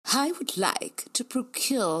I would like to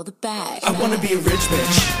procure the bag. I wanna be a rich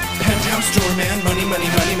bitch. Penthouse door man, money, money,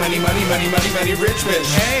 money, money, money, money, money, money, rich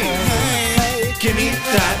bitch. Hey, give me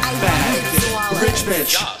that bag. Rich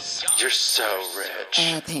bitch. Yes, you're so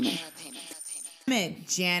rich. Pay me. Damn it,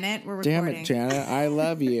 Janet. We're Damn recording. it, Janet. I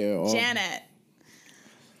love you. Janet.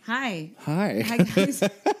 Hi. Hi. Hi, guys.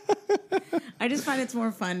 I just find it's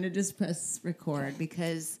more fun to just press record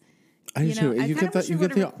because I do too. I You kinda get that. wish we You get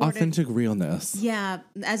would've the recorded- authentic realness. yeah,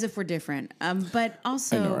 as if we're different. But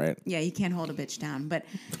also, I know, right? yeah, you can't hold a bitch down, but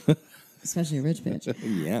especially a rich bitch.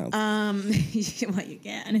 Yes. Well, you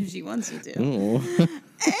can if she wants you to. Ooh.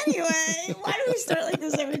 Anyway, why do we start like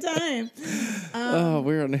this every time? Oh,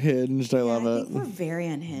 we're unhinged. I love I it. think we're very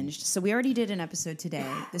unhinged. So we already did an episode today.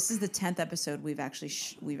 This is the 10th episode we've actually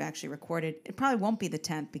recorded. It probably won't be the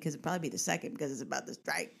 10th because it'll probably be the second because it's about the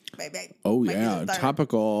strike, baby. Oh Might be yeah, the third.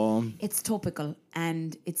 topical. It's topical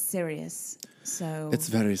and it's serious. So It's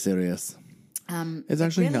very serious. It's it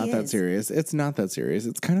actually really not that is. serious. It's not that serious.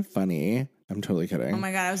 It's kind of funny. I'm totally kidding. Oh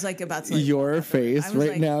my god, I was like about to. Like, Your face I was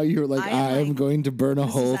right like, now, you're like, I'm like, going to burn a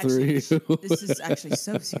hole through you. This is actually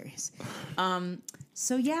so serious.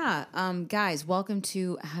 So yeah, guys, welcome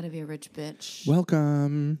to How to Be a Rich Bitch.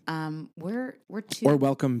 Welcome. We're two. Or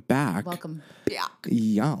welcome back. Welcome back.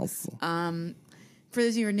 Yes. For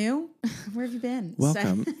those of you who are new, where have you been?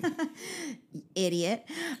 Welcome. Idiot.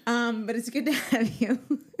 But it's good to have you.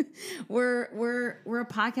 We're a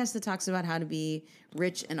podcast that talks about how to be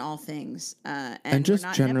rich in all things, and just we're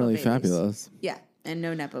not generally Nepo babies. fabulous. Yeah, and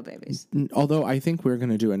no nepo babies. Although I think we're going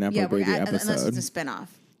to do a Nepo Baby unless episode. it's a spinoff.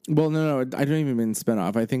 Well, no, I don't even mean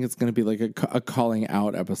spinoff. I think it's going to be like a calling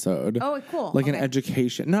out episode. Oh, cool. Like an Okay.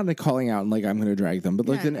 education, not a calling out and like I'm going to drag them, but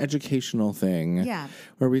like No, an no. educational thing. Yeah.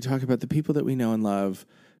 Where we talk about the people that we know and love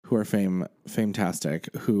who are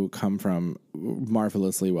fametastic, who come from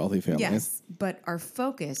marvelously wealthy families. Yes, but our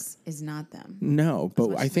focus is not them. No, but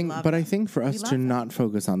much I as we think, love but I them. think for us love to them. not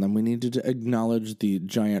focus on them, we need to acknowledge the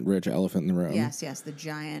giant rich elephant in the room. Yes, the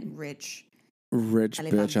giant rich Rich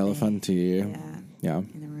bitch Elefante. elefanti. Yeah.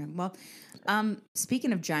 in the room. Well,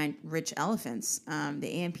 speaking of giant rich elephants, the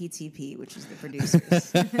AMPTP, which is the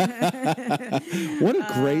producers. What a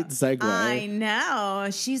great segue. I know.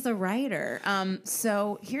 She's the writer.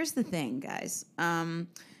 So here's the thing, guys.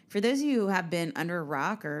 For those of you who have been under a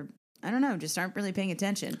rock or, I don't know, just aren't really paying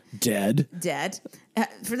attention. Dead.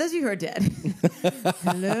 For those of you who are dead.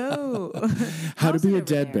 Hello. How to How's be it a over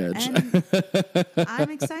dead there? bitch. And I'm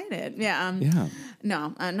excited. Yeah. Yeah.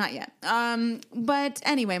 No, not yet. But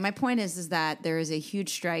anyway, my point is that there is a huge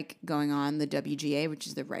strike going on, the WGA, which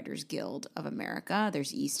is the Writers Guild of America.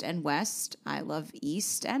 There's East and West. I love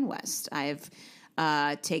East and West. I've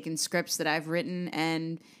taken scripts that I've written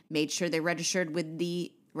and made sure they're registered with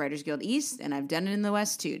the Writers Guild East, and I've done it in the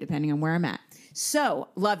West too, depending on where I'm at. So,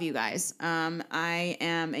 love you guys. I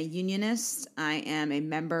am a unionist. I am a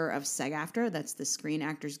member of SAG-AFTRA. That's the Screen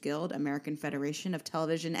Actors Guild, American Federation of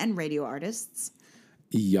Television and Radio Artists.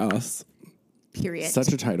 Yes. Period.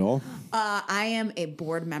 Such a title. I am a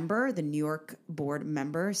board member, the New York board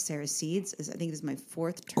member. Sarah Seeds I think this is my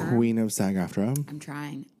fourth term. Queen of SAG-AFTRA. I'm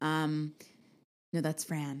trying. No, that's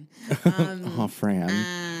Fran. Oh, Fran.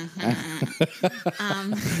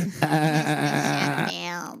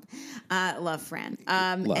 Love Fran.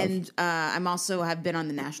 Love. And I'm also have been on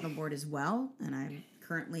the national board as well, and I'm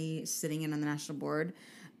currently sitting in on the national board.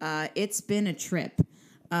 It's been a trip.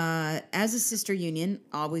 As a sister union,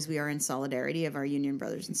 always we are in solidarity of our union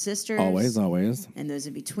brothers and sisters. Always. And those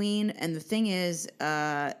in between. And the thing is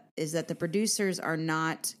that the producers are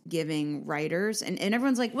not giving writers, and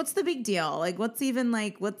everyone's like, what's the big deal? Like,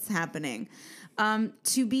 what's happening?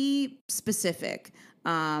 To be specific, we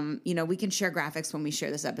can share graphics when we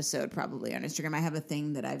share this episode probably on Instagram. I have a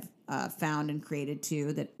thing that I've found and created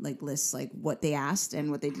too that like lists like what they asked and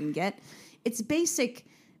what they didn't get. It's basic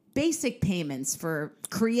payments for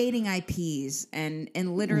creating IPs and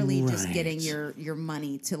literally just getting your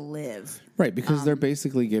money to live. Right, because they're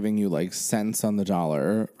basically giving you like cents on the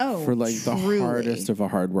dollar for like truly. the hardest of a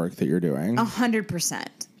hard work that you're doing. 100%.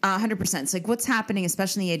 100%. It's like what's happening,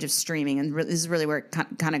 especially in the age of streaming, and this is really where it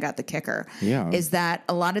kind of got the kicker, is that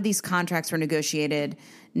a lot of these contracts were negotiated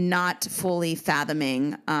not fully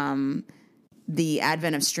fathoming the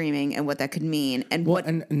advent of streaming and what that could mean. And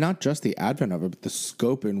and not just the advent of it, but the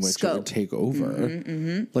scope in which it would take over.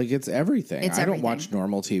 Like it's everything. I don't watch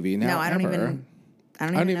normal TV now. No, I don't I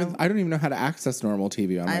don't even know. I don't even know how to access normal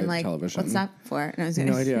TV on my television. What's that for? No,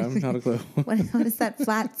 no idea. Not a clue. What is that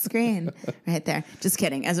flat screen right there? Just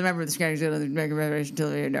kidding. As a member of the Screen Actors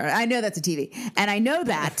Television, I know that's a TV, and I know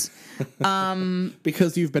that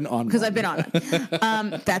because you've been on. Because I've been on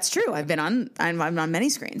it. That's true. I've been on. I'm on many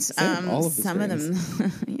screens. All of the some screens. of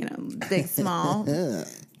them, big, small.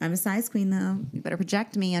 I'm a size queen, though. You better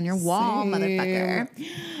project me on your wall, motherfucker.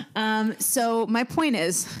 So my point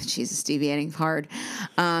is, Jesus, deviating hard.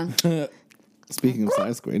 Speaking of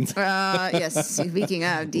size queens. Yes, speaking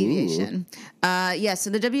of deviation. So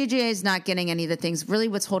the WGA is not getting any of the things. Really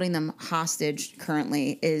what's holding them hostage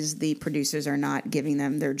currently is the producers are not giving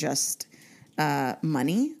them their just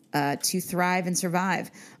money to thrive and survive.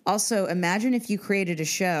 Also, imagine if you created a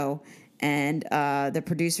show and the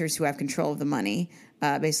producers who have control of the money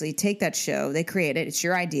basically take that show, they create it, it's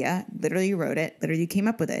your idea, literally you wrote it, literally you came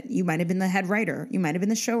up with it. You might have been the head writer, you might have been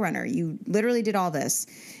the showrunner, you literally did all this,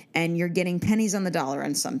 and you're getting pennies on the dollar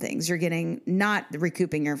on some things. You're getting not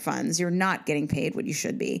recouping your funds, you're not getting paid what you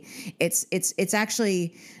should be. It's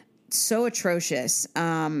actually so atrocious,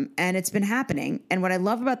 and it's been happening. And what I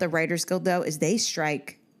love about the Writers Guild, though, is they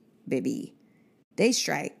strike, baby. They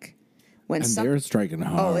strike. They're striking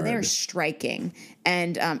hard. Oh, they're striking.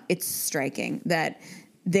 And it's striking that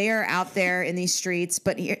they're out there in these streets.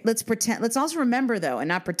 But let's pretend. Let's also remember, though, and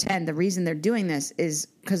not pretend the reason they're doing this is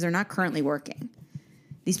because they're not currently working.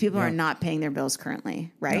 These people are not paying their bills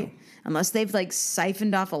currently, right? No. Unless they've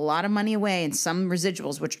siphoned off a lot of money away and some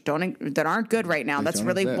residuals, which that aren't good right now. That's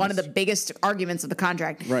really one of the biggest arguments of the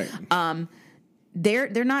contract. Right.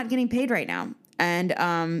 They're not getting paid right now. And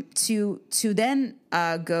to then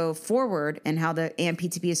go forward and how the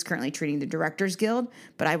AMPTP is currently treating the Directors Guild,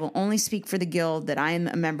 but I will only speak for the guild that I am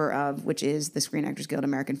a member of, which is the Screen Actors Guild,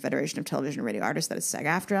 American Federation of Television and Radio Artists, that is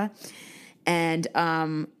SAG-AFTRA. And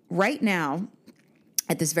right now,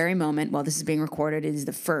 at this very moment, while this is being recorded, it is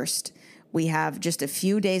the 1st. We have just a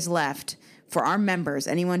few days left for our members,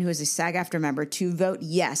 anyone who is a SAG-AFTRA member, to vote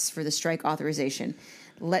yes for the strike authorization.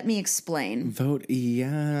 Let me explain. Vote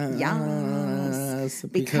yes. Yes.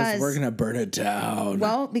 Because we're going to burn it down.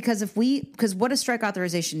 Well, because what a strike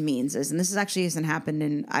authorization means is, and this actually hasn't happened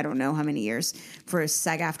in I don't know how many years, for a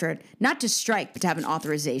SAG-AFTRA, not to strike, but to have an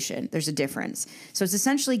authorization. There's a difference. So it's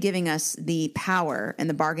essentially giving us the power and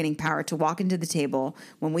the bargaining power to walk into the table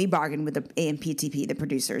when we bargain with the AMPTP, the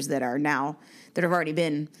producers that have already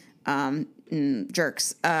been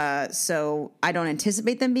jerks. So I don't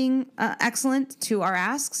anticipate them being excellent to our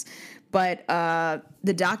asks, but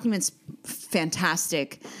the document's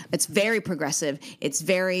fantastic. It's very progressive. It's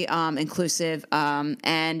very inclusive.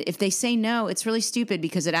 And if they say no, it's really stupid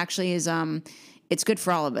because it actually is. It's good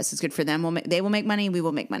for all of us. It's good for them. They will make money. We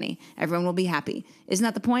will make money. Everyone will be happy. Isn't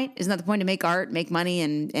that the point? Isn't that the point to make art, make money,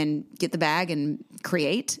 and get the bag and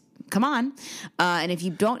create? Come on. And if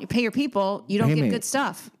you don't pay your people, you don't get good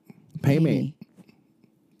stuff. Pay me.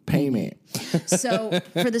 So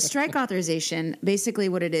for the strike authorization, basically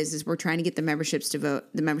what it is we're trying to get the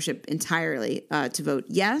membership entirely to vote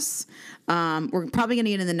yes. We're probably going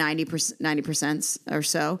to get in the 90% or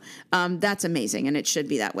so. That's amazing, and it should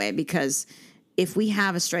be that way because if we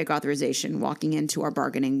have a strike authorization walking into our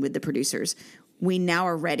bargaining with the producers, we now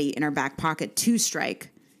are ready in our back pocket to strike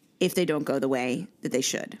if they don't go the way that they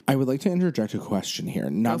should. I would like to interject a question here.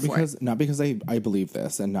 Not because I believe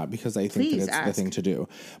this and not because I think that it's the thing to do,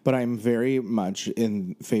 but I'm very much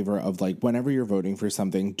in favor of whenever you're voting for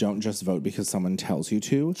something, don't just vote because someone tells you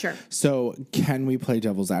to. Sure. So can we play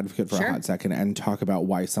devil's advocate for a hot second and talk about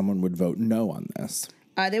why someone would vote no on this?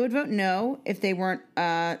 They would vote no if they weren't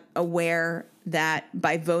aware that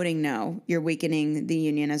by voting no, you're weakening the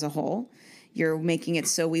union as a whole. You're making it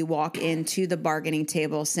so we walk into the bargaining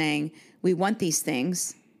table saying, we want these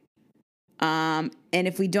things. And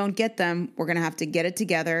if we don't get them, we're going to have to get it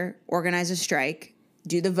together, organize a strike,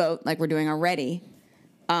 do the vote like we're doing already.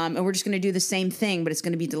 And we're just going to do the same thing, but it's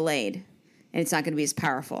going to be delayed. And it's not going to be as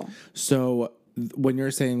powerful. So when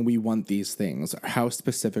you're saying we want these things, how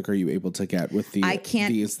specific are you able to get with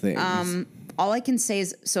these things? All I can say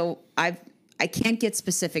is, so I can't get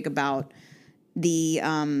specific about the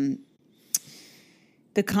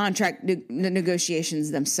contract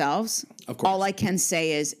negotiations themselves. Of course. All I can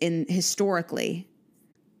say is historically,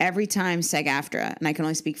 every time SAG-AFTRA, and I can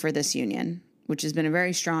only speak for this union, which has been a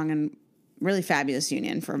very strong and really fabulous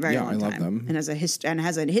union for a very long time. I love them. And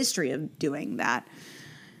has a history of doing that.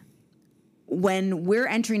 When we're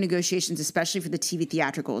entering negotiations, especially for the TV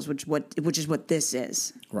theatricals, which is what this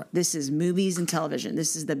is. Right. This is movies and television.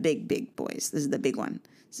 This is the big boys. This is the big one.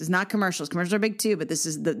 This is not commercials. Commercials are big too, but this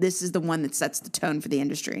is the one that sets the tone for the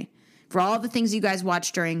industry. For all the things you guys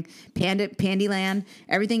watched during Pandyland,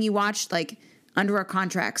 everything you watched, like under our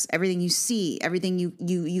contracts, everything you see, everything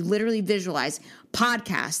you literally visualize,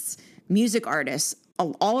 podcasts, music artists,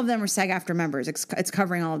 all of them are SAG-AFTRA members. It's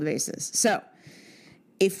covering all of the bases. So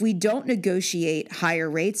if we don't negotiate higher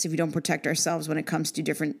rates, if we don't protect ourselves when it comes to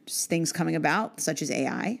different things coming about, such as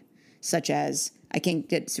AI, such as, I can't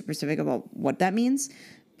get super specific about what that means,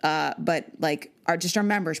 but like our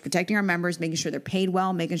members, protecting our members, making sure they're paid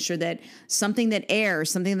well, making sure that something that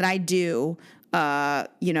airs, something that I do,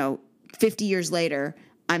 50 years later,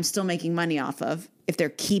 I'm still making money off of, if they're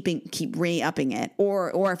keep re-upping it,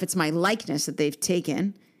 or if it's my likeness that they've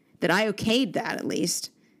taken, that I okayed that at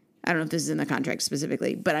least. I don't know if this is in the contract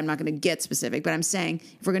specifically, but I'm not going to get specific. But I'm saying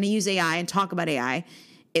if we're going to use AI and talk about AI,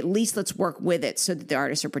 at least let's work with it so that the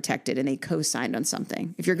artists are protected and they co-signed on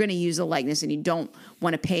something. If you're going to use a likeness and you don't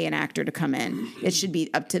want to pay an actor to come in, it should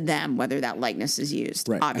be up to them whether that likeness is used,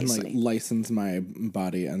 right? Obviously. And like license my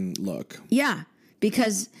body and look. Yeah,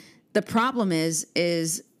 because the problem is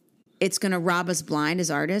it's going to rob us blind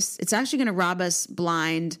as artists. It's actually going to rob us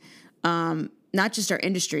blind, not just our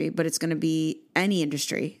industry, but it's going to be any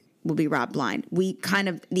industry will be robbed blind.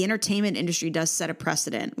 The entertainment industry does set a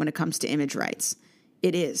precedent when it comes to image rights.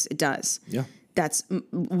 It does. Yeah. That's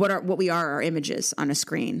what we are, our images on a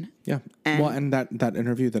screen. Yeah. And that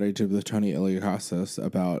interview that I did with Tony Iliakostas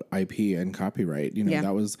about IP and copyright,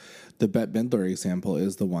 that was the Bette Midler example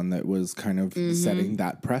is the one that was kind of setting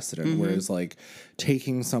that precedent, whereas like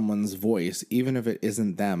taking someone's voice, even if it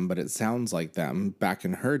isn't them, but it sounds like them back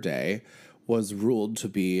in her day, was ruled to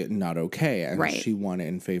be not okay. And she won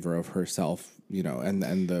in favor of herself, and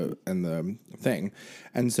the thing.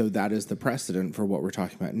 And so that is the precedent for what we're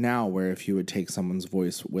talking about now, where if you would take someone's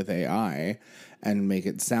voice with AI and make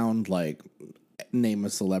it sound like name a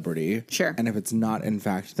celebrity. Sure. And if it's not in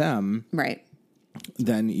fact them. Right.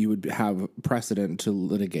 Then you would have precedent to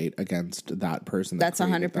litigate against that person. That's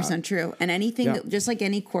 100% true. And anything that, just like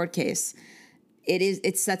any court case,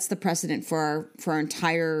 it sets the precedent for our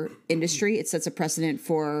entire industry. It sets a precedent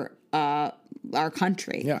for our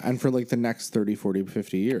country. Yeah, and for like the next 30, 40,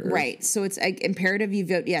 50 years. Right. So it's imperative you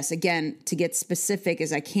vote yes. Again, to get specific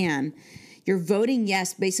as I can, you're voting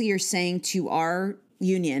yes. Basically, you're saying to our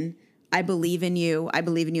union, I believe in you. I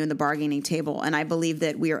believe in you in the bargaining table. And I believe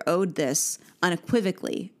that we are owed this,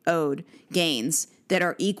 unequivocally owed gains that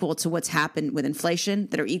are equal to what's happened with inflation,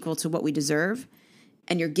 that are equal to what we deserve.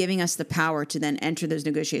 And you're giving us the power to then enter those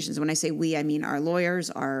negotiations. When I say we, I mean our lawyers,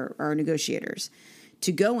 our negotiators,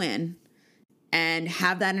 to go in and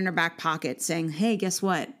have that in our back pocket saying, hey, guess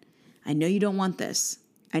what? I know you don't want this.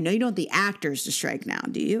 I know you don't want the actors to strike now,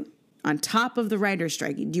 do you? On top of the writers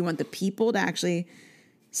striking, do you want the people to actually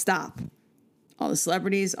stop? All the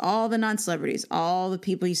celebrities, all the non-celebrities, all the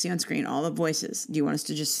people you see on screen, all the voices. Do you want us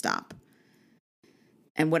to just stop?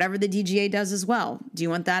 And whatever the DGA does as well. Do you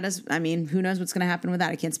want that who knows what's going to happen with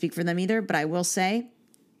that? I can't speak for them either, but I will say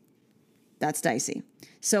that's dicey.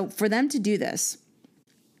 So for them to do this,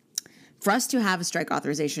 for us to have a strike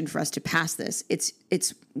authorization, for us to pass this,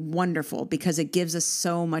 it's wonderful because it gives us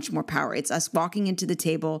so much more power. It's us walking into the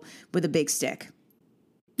table with a big stick.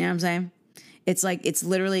 You know what I'm saying? It's like it's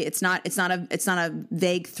not a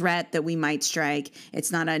vague threat that we might strike.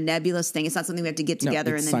 It's not a nebulous thing. It's not something we have to get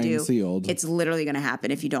together and then do. Sealed. It's literally going to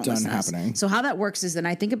happen if you don't listen to us. So how that works is that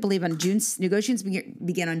I believe on negotiations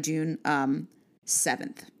begin on June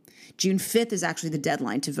 7th. June 5th is actually the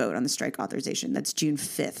deadline to vote on the strike authorization. That's June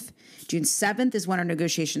 5th. June 7th is when our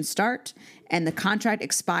negotiations start, and the contract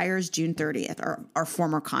expires June 30th, our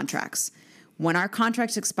former contracts. When our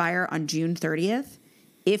contracts expire on June 30th,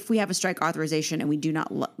 if we have a strike authorization and we do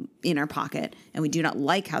not in our pocket and we do not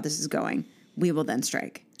like how this is going, we will then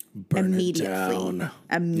strike. Burn immediately.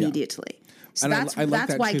 Immediately. Yeah. So and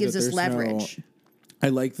that's why it gives us leverage. I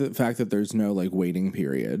like the fact that there's no waiting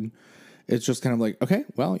period. It's just kind of like, okay,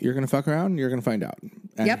 well, you're going to fuck around, you're going to find out.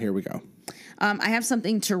 And here we go. I have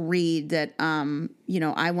something to read that,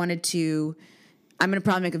 I wanted to, I'm going to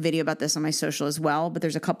probably make a video about this on my social as well, but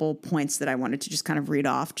there's a couple points that I wanted to just kind of read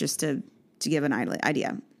off just to give an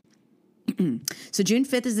idea. So June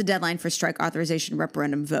 5th is the deadline for strike authorization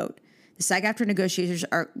referendum vote. The SAG-AFTRA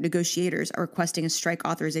negotiators are requesting a strike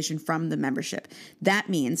authorization from the membership. That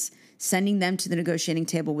means sending them to the negotiating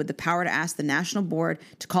table with the power to ask the national board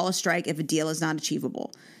to call a strike if a deal is not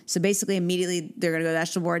achievable. So basically, immediately, they're going to go to the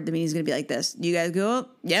national board. The meeting's going to be like this. You guys go,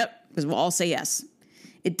 yep, because we'll all say yes.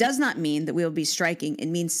 It does not mean that we will be striking. It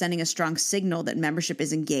means sending a strong signal that membership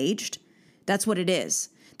is engaged. That's what it is.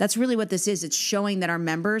 That's really what this is. It's showing that our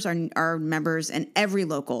members are members in every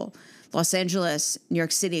local, Los Angeles, New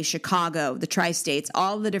York City, Chicago, the tri-states,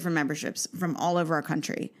 all the different memberships from all over our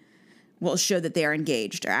country will show that they are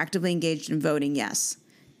engaged, are actively engaged in voting yes.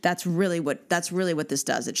 That's really what this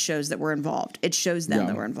does. It shows that we're involved. It shows them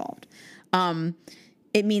that we're involved.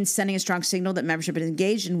 It means sending a strong signal that membership is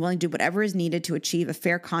engaged and willing to do whatever is needed to achieve a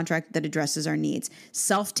fair contract that addresses our needs.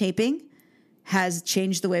 Self-taping has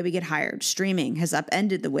changed the way we get hired. Streaming has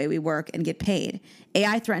upended the way we work and get paid.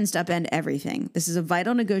 AI threatens to upend everything. This is a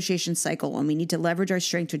vital negotiation cycle, and we need to leverage our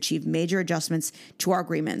strength to achieve major adjustments to our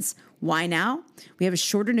agreements. Why now? We have a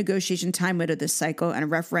shorter negotiation time window this cycle, and a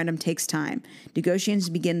referendum takes time. Negotiations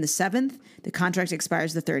begin the 7th. The contract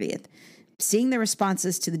expires the 30th. Seeing the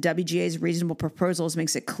responses to the WGA's reasonable proposals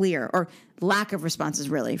makes it clear, or lack of responses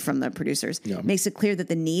really from the producers, makes it clear that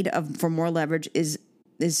the need for more leverage is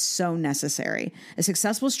so necessary. A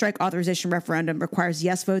successful strike authorization referendum requires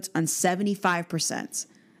yes votes on 75%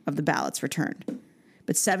 of the ballots returned.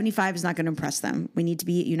 But 75 is not going to impress them. We need to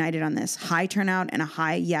be united on this. High turnout and a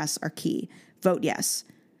high yes are key. Vote yes.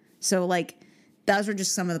 So, like, those were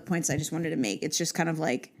just some of the points I just wanted to make. It's just kind of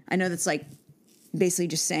like, I know that's like basically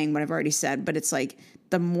just saying what I've already said, but it's like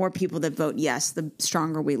the more people that vote yes, the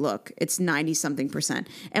stronger we look. It's 90-something%.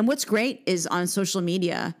 And what's great is on social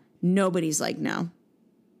media, nobody's like, no.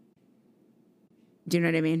 Do you know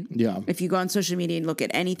what I mean? Yeah. If you go on social media and look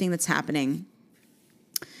at anything that's happening,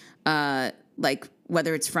 like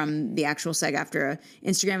whether it's from the actual SAG-AFTRA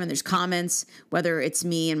Instagram and there's comments, whether it's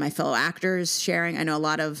me and my fellow actors sharing. I know a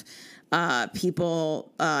lot of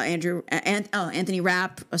people, Anthony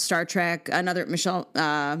Rapp, Star Trek, another Michelle,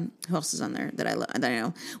 who else is on there that I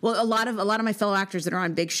know? Well, a lot of my fellow actors that are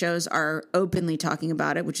on big shows are openly talking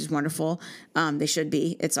about it, which is wonderful. They should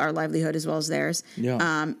be. It's our livelihood as well as theirs.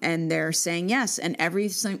 Yeah. And they're saying yes, and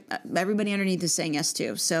everybody underneath is saying yes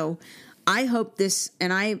too. So I hope this,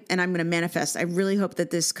 and I'm going to manifest. I really hope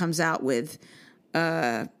that this comes out with,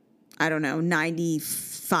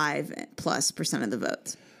 95+% of the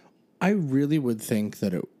votes. I really would think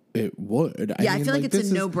that it would. Yeah, I feel like it's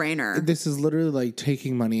a no-brainer. This is literally like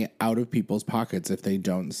taking money out of people's pockets if they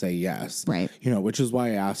don't say yes. Right. You know, which is why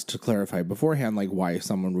I asked to clarify beforehand, like why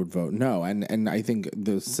someone would vote no. And I think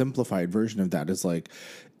the simplified version of that is like,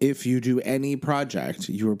 if you do any project,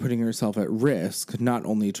 you are putting yourself at risk, not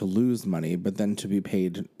only to lose money, but then to be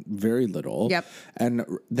paid very little. Yep. And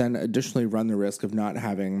then additionally run the risk of not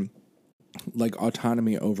having like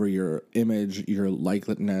autonomy over your image, your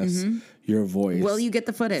likeness, your voice. Will you get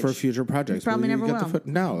the footage for future projects? You probably never will.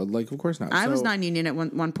 No, like of course not. I was non-union at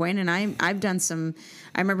one point, and I've done some.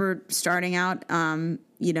 I remember starting out,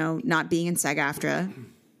 not being in SAG-AFTRA,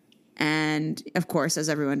 and of course, as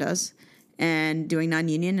everyone does, and doing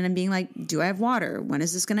non-union, and I'm being like, do I have water? When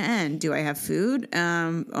is this going to end? Do I have food?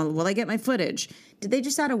 Will I get my footage? Did they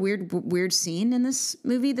just add a weird scene in this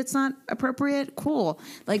movie that's not appropriate? Cool.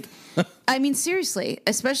 Like, I mean, seriously,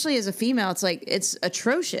 especially as a female, it's like, it's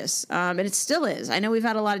atrocious. And it still is. I know we've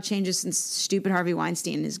had a lot of changes since stupid Harvey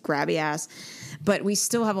Weinstein and his grabby ass, but we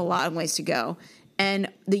still have a lot of ways to go.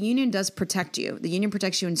 And the union does protect you. The union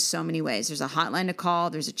protects you in so many ways. There's a hotline to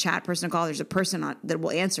call. There's a chat person to call. There's a person that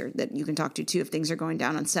will answer that you can talk to, too, if things are going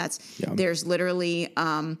down on sets. Yeah. There's literally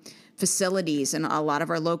facilities, and a lot of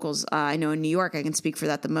our locals, I know in New York, I can speak for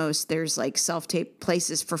that the most. There's like self-tape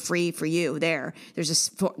places for free for you there. There's a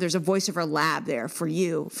voiceover lab there for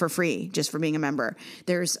you for free, just for being a member.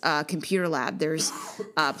 There's a computer lab. There's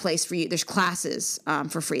a place for you. There's classes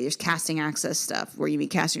for free. There's casting access stuff where you meet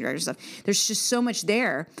casting director stuff. There's just so much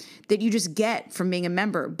there that you just get from being a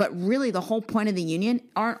member. But really, the whole point of the union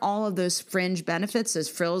aren't all of those fringe benefits, as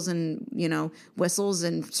frills and whistles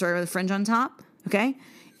and sort of the fringe on top. Okay.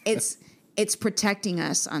 It's protecting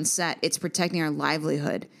us on set. It's protecting our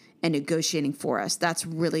livelihood and negotiating for us. That's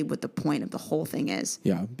really what the point of the whole thing is.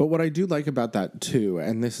 Yeah, but what I do like about that too,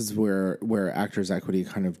 and this is where Actors Equity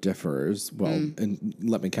kind of differs. Well, and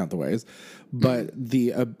let me count the ways, but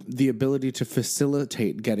the ability to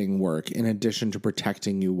facilitate getting work in addition to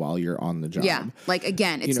protecting you while you're on the job. Yeah, like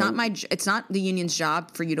again, it's not the union's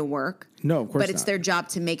job for you to work. No, of course, but it's their job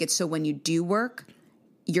to make it so when you do work,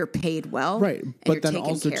 you're paid well, right? But then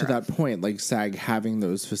also to that point, like SAG having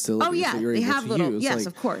those facilities. Oh yeah, that you're they able have to little. use. Yes, like,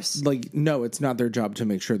 of course. Like no, it's not their job to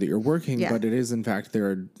make sure that you're working, but it is in fact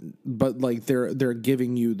they're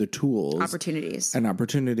giving you the tools, opportunities, an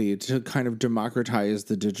opportunity to kind of democratize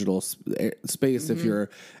the digital space if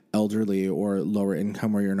you're elderly or lower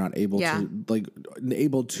income, where you're not able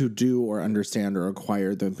to do or understand or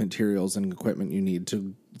acquire the materials and equipment you need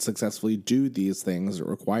to successfully do these things that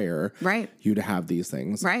require you to have these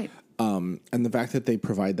things. Right. And the fact that they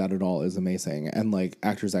provide that at all is amazing. And like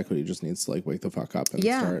Actors Equity just needs to like wake the fuck up and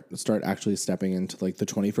start actually stepping into like the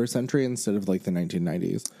 21st century instead of like the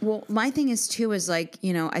 1990s. Well, my thing is too, is like,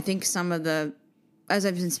 I think some of the, as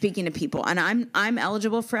I've been speaking to people, and I'm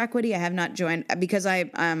eligible for equity. I have not joined because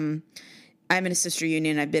I'm in a sister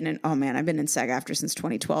union. I've been in SAG-AFTRA since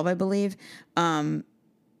 2012, I believe. Over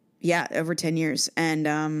 10 years.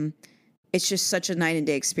 And it's just such a night and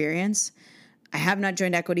day experience. I have not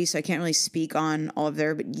joined equity, so I can't really speak on all of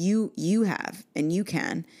there, but you have, and you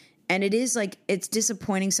can. And it is like, it's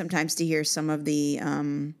disappointing sometimes to hear some of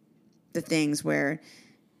the things where,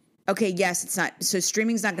 okay, yes, it's not, so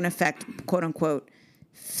streaming's not going to affect quote unquote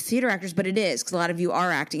theater actors, but it is, because a lot of you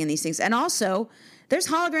are acting in these things. And also, there's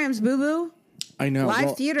holograms, boo-boo. I know.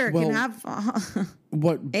 Live theater can have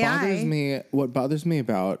what AI. bothers me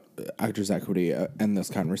about Actors Equity and this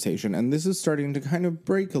conversation, and this is starting to kind of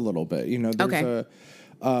break a little bit. You know,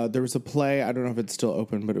 there was a play. I don't know if it's still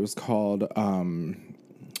open, but it was called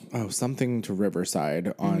something to Riverside.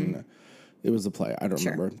 It was a play. I don't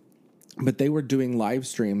remember, but they were doing live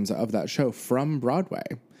streams of that show from Broadway.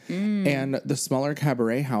 And the smaller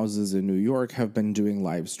cabaret houses in New York have been doing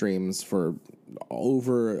live streams for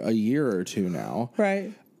over a year or two now.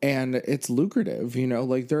 Right. And it's lucrative, you know,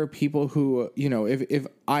 like there are people who, you know, if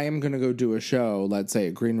I am going to go do a show, let's say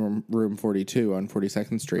at Green Room 42 on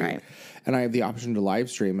 42nd Street, and I have the option to live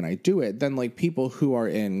stream and I do it, then like people who are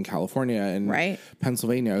in California and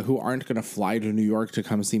Pennsylvania who aren't going to fly to New York to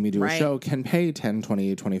come see me do a show can pay $10,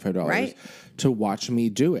 $20, $25 to watch me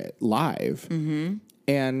do it live. Mm-hmm.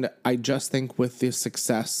 And I just think with the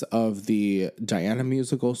success of the Diana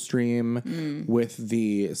musical stream, with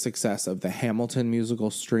the success of the Hamilton musical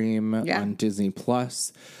stream on Disney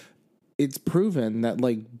Plus, it's proven that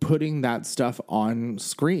like putting that stuff on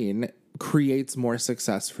screen creates more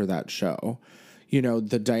success for that show. You know,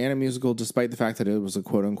 the Diana musical, despite the fact that it was a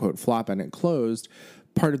quote unquote flop and it closed,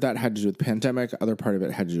 part of that had to do with the pandemic. Other part of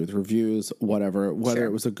it had to do with reviews, whatever. Whether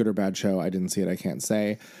it was a good or bad show, I didn't see it. I can't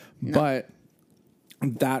say. No. But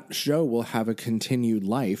that show will have a continued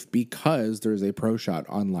life because there's a pro shot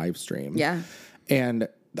on live stream. Yeah. And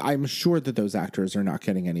I'm sure that those actors are not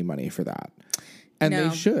getting any money for that. And they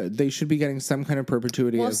should. They should be getting some kind of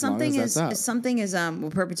perpetuity as long as that's up. Something is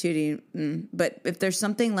perpetuity, but if there's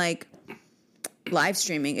something like live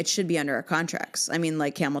streaming, it should be under our contracts. I mean,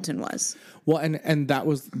 like Hamilton was. Well, and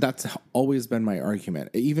that's always been my argument.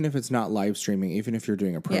 Even if it's not live streaming, even if you're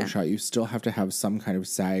doing a pro shot, you still have to have some kind of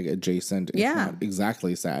SAG adjacent, if not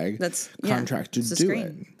exactly SAG, contract to do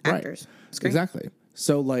it. Actors. Right. Exactly.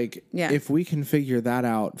 So, like, if we can figure that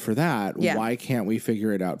out for that, why can't we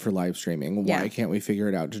figure it out for live streaming? Why can't we figure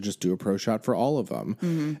it out to just do a pro shot for all of them?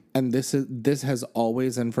 Mm-hmm. And this has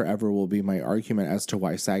always and forever will be my argument as to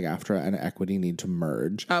why SAG-AFTRA and Equity need to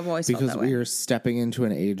merge. I've always felt that way. We are stepping into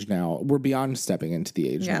an age now. We're beyond stepping into the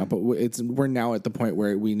age now, but we're now at the point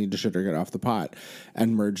where we need to shit or get off the pot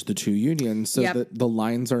and merge the two unions so that the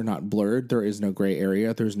lines are not blurred. There is no gray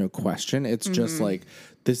area. There's no question. It's just like,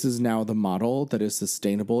 this is now the model that is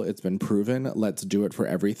sustainable. It's been proven. Let's do it for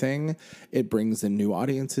everything. It brings in new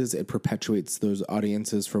audiences. It perpetuates those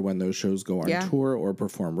audiences for when those shows go on tour or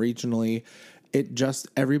perform regionally. It just,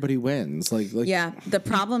 everybody wins. Like the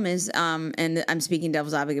problem is, and I'm speaking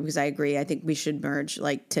devil's advocate because I agree. I think we should merge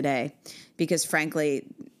like today because frankly,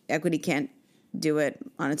 Equity can't do it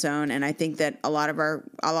on its own. And I think that a lot of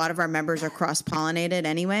our members are cross-pollinated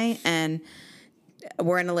anyway. And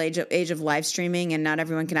we're in an age of live streaming, and not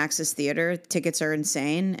everyone can access theater. Tickets are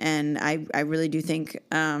insane, and I really do think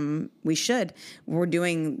we should. We're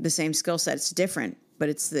doing the same skill set. It's different, but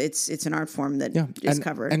it's an art form that is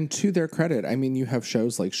covered. And to their credit, I mean, you have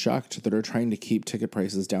shows like Shucked that are trying to keep ticket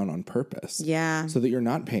prices down on purpose. Yeah. So that you're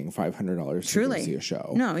not paying $500 to go see a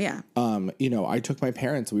show. No, yeah. You know, I took my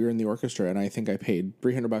parents, we were in the orchestra, and I think I paid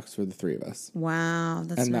 $300 for the three of us. Wow,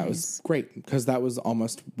 that's and nice. That was great because that was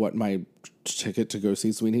almost what my ticket to go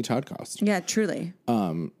see Sweeney Todd cost. Yeah, truly.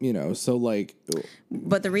 You know, so like,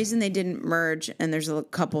 but the reason they didn't merge, and there's a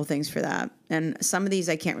couple of things for that, and some of these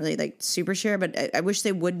I can't really like super share, but I wish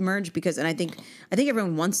they would merge because, and I think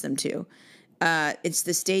everyone wants them to. It's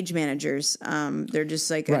the stage managers. They're just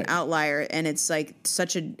like an outlier, and it's like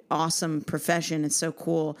such an awesome profession. It's so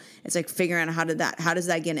cool. It's like figuring out how does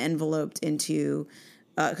that get enveloped into.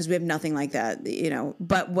 Because we have nothing like that, you know.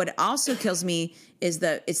 But what also kills me is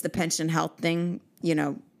it's the pension health thing. You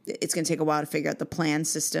know, it's going to take a while to figure out the plan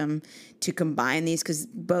system to combine these because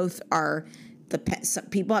both are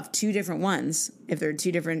people have two different ones if they're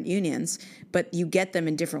two different unions, but you get them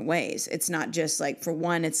in different ways. It's not just like for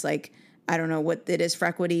one, it's like I don't know what it is for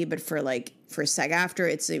Equity, but for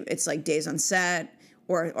SAG-AFTRA, it's like days on set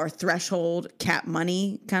or threshold cap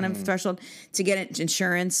money kind of threshold to get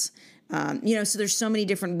insurance. You know, so there's so many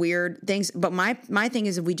different weird things. But my thing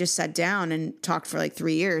is if we just sat down and talked for like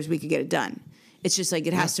 3 years, we could get it done. It's just like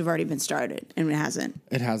it has to have already been started, and it hasn't.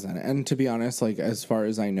 It hasn't. And to be honest, like as far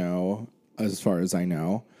as I know,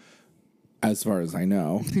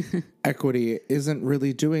 Equity isn't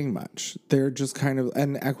really doing much. They're just kind of,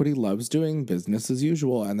 and Equity loves doing business as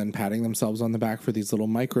usual and then patting themselves on the back for these little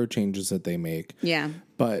micro changes that they make. Yeah.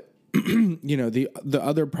 But you know, the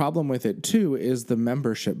other problem with it too is the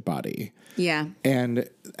membership body. Yeah. And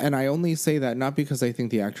I only say that not because I think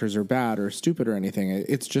the actors are bad or stupid or anything.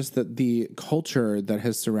 It's just that the culture that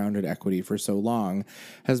has surrounded Equity for so long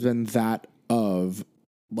has been that of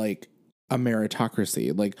like a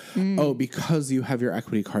meritocracy, like, oh, because you have your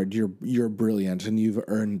Equity card, you're brilliant and you've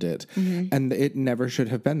earned it. And it never should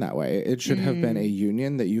have been that way. It should have been a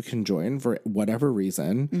union that you can join for whatever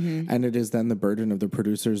reason. And it is then the burden of the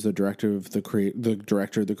producers, the director of the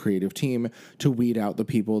director of the creative team to weed out the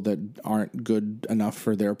people that aren't good enough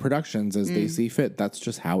for their productions as they see fit. That's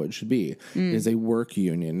just how it should be. It is a work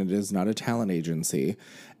union. It is not a talent agency.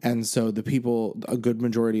 And so the people, a good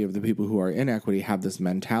majority of the people who are in Equity have this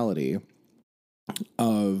mentality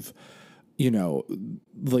of, you know,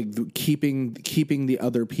 like keeping the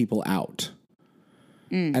other people out.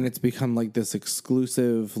 And it's become like this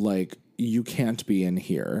exclusive, like, you can't be in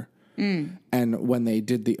here. And when they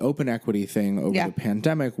did the open equity thing over the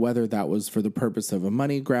pandemic, whether that was for the purpose of a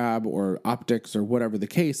money grab or optics or whatever the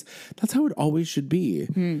case, that's how it always should be.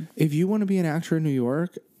 If you want to be an actor in New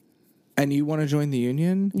York and you want to join the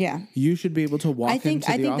union, you should be able to walk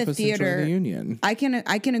into the office and join the union. I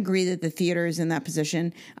can agree that the theater is in that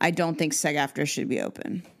position. I don't think SAG-AFTRA should be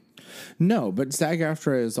open. No, but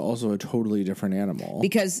SAG-AFTRA is also a totally different animal.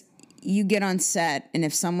 Because you get on set, and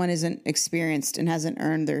if someone isn't experienced and hasn't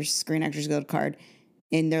earned their Screen Actors Guild card,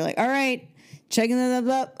 and they're like, all right, checking that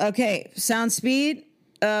up, okay, sound speed,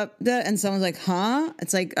 and someone's like, huh?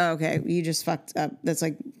 It's like, oh, okay, you just fucked up. That's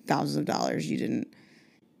like thousands of dollars. You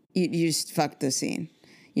just fucked the scene.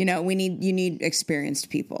 You know, you need experienced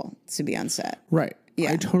people to be on set. Right.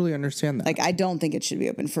 Yeah. I totally understand that. Like, I don't think it should be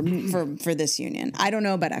open for this union. I don't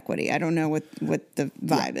know about Equity. I don't know what the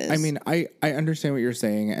vibe is. I mean, I understand what you're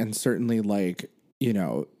saying, and certainly, like, you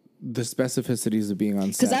know, the specificities of being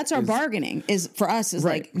on set. Because that's our bargaining is for us is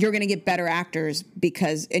like, you're going to get better actors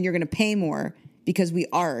and you're going to pay more because we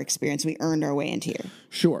are experienced. We earned our way into here.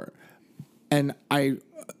 Sure. And I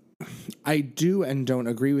do and don't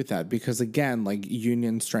agree with that because, again, like,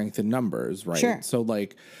 union strength in numbers, right? Sure. So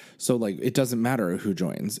it doesn't matter who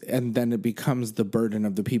joins. And then it becomes the burden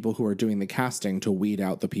of the people who are doing the casting to weed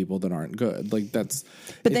out the people that aren't good. Like, that's...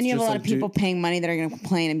 But then you have a lot of people paying money that are going to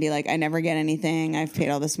complain and be like, I never get anything. I've paid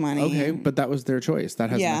all this money. Okay, but that was their choice.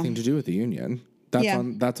 That has nothing to do with the union.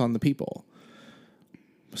 That's on the people.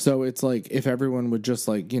 So it's like, if everyone would just,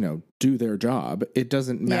 like, you know, do their job, it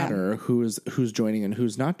doesn't matter who's joining and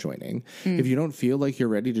who's not joining. If you don't feel like you're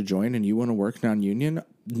ready to join and you want to work non-union,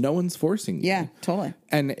 no one's forcing you. Yeah, totally.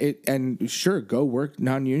 And sure, go work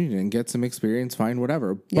non-union and get some experience, fine,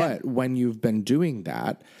 whatever. But when you've been doing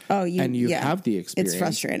that and you have the experience, it's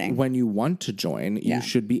frustrating. When you want to join, you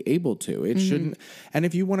should be able to. It shouldn't. And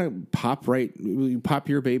if you want to pop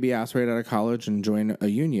your baby ass right out of college and join a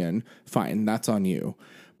union, fine, that's on you.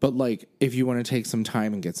 But, like, if you want to take some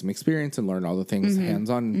time and get some experience and learn all the things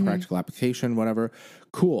hands-on, practical application, whatever,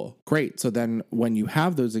 cool, great. So then when you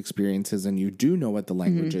have those experiences and you do know what the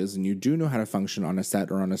language is and you do know how to function on a set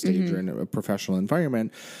or on a stage or in a professional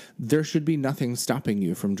environment, there should be nothing stopping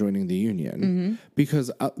you from joining the union. Because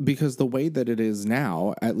the way that it is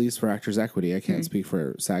now, at least for Actors Equity, I can't speak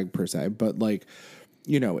for SAG per se, but, like,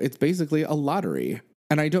 you know, it's basically a lottery.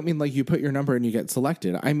 And I don't mean like you put your number and you get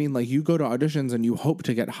selected. I mean, like, you go to auditions and you hope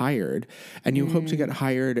to get hired, and you hope to get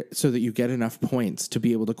hired so that you get enough points to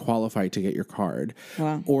be able to qualify to get your card.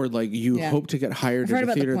 Wow. Or, like, you hope to get hired at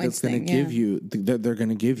a theater that's going to give you, that they're going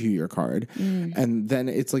to give you your card. And then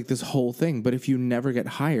it's like this whole thing. But if you never get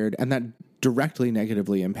hired, and that directly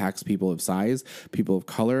negatively impacts people of size, people of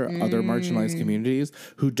color, other marginalized communities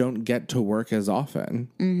who don't get to work as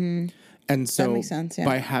often. And so that makes sense,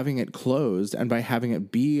 by having it closed and by having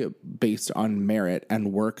it be based on merit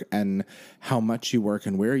and work and how much you work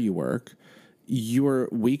and where you work, you're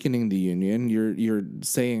weakening the union. You're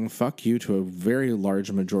saying fuck you to a very large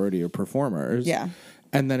majority of performers. Yeah.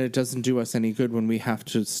 And then it doesn't do us any good when we have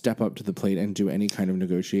to step up to the plate and do any kind of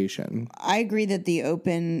negotiation. I agree that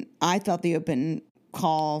I thought the open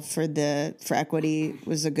call for Equity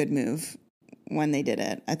was a good move. When they did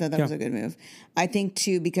it, I thought that was a good move. I think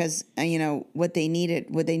too, because you know what they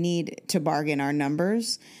need to bargain are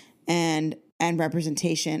numbers and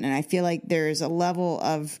representation, and I feel like there's a level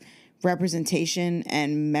of representation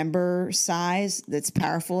and member size that's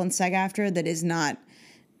powerful in SAG-AFTRA that is not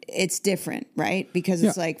it's different, right? Because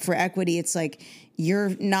it's like for equity, it's like you're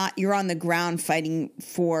on the ground fighting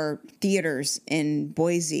for theaters in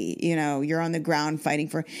Boise. You know, you're on the ground fighting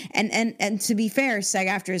for, and to be fair,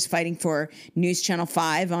 SAG-AFTRA is fighting for News Channel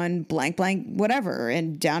 5 on blank, blank, whatever,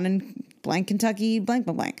 and down in blank Kentucky, blank,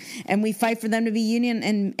 blank, blank. And we fight for them to be union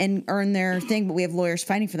and earn their thing, but we have lawyers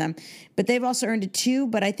fighting for them. But they've also earned it too.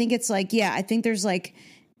 But I think it's like, I think there's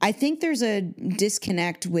a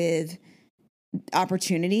disconnect with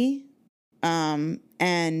opportunity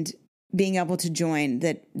and being able to join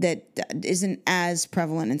that isn't as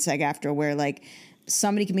prevalent in SAG-AFTRA, where like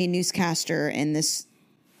somebody can be a newscaster in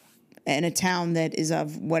a town that is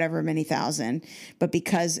of whatever many thousand, but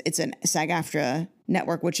because it's a SAG-AFTRA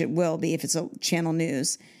network, which it will be if it's a channel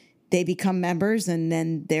news, they become members and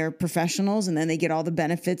then they're professionals and then they get all the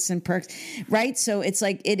benefits and perks, right? So it's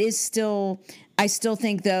like, it is still, I still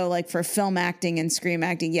think though, like for film acting and screen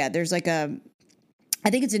acting, there's like I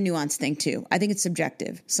think it's a nuanced thing too. I think it's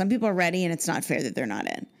subjective. Some people are ready and it's not fair that they're not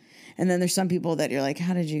in. And then there's some people that you're like,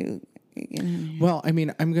 how did you know? Well, I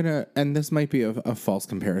mean, I'm going to, and this might be a false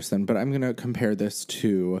comparison, but I'm going to compare this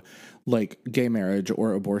to like gay marriage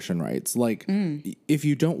or abortion rights. Like if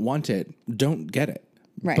you don't want it, don't get it.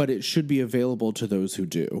 Right. But it should be available to those who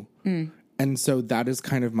do. And so that is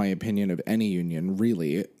kind of my opinion of any union,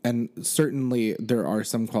 really. And certainly there are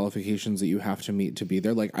some qualifications that you have to meet to be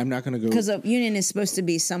there. Like, I'm not going to go... Because a union is supposed to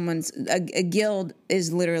be a guild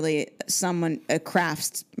is literally a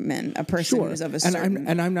craftsman, a person who's of a certain...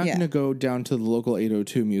 And I'm not going to go down to the local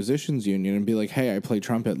 802 musicians union and be like, hey, I play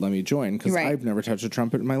trumpet, let me join. Because I've never touched a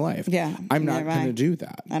trumpet in my life. Yeah. I'm not going to do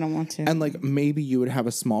that. I don't want to. And like, maybe you would have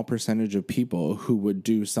a small percentage of people who would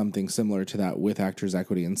do something similar to that with Actors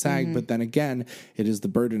Equity and SAG, but then again, it is the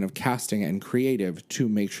burden of casting and creative to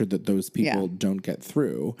make sure that those people don't get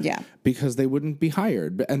through. Yeah. Because they wouldn't be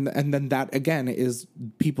hired. And then that, again, is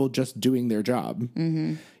people just doing their job.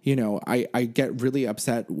 You know, I get really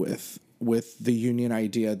upset with the union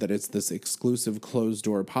idea that it's this exclusive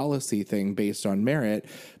closed-door policy thing based on merit,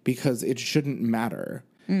 because it shouldn't matter.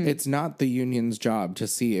 It's not the union's job to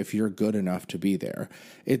see if you're good enough to be there.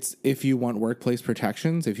 It's if you want workplace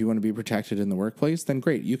protections, if you want to be protected in the workplace, then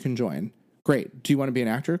great, you can join. Great. Do you want to be an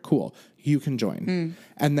actor? Cool. You can join.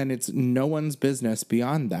 And then it's no one's business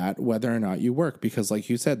beyond that whether or not you work, because like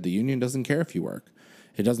you said, the union doesn't care if you work.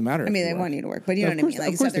 It doesn't matter. I mean, they want you to work, but you know what I mean?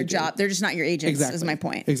 Like, it's not their job. They're just not your agents, is my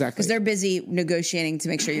point. Exactly. Because they're busy negotiating to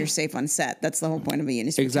make sure you're safe on set. That's the whole point of a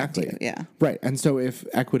union. Exactly. Yeah. Right. And so if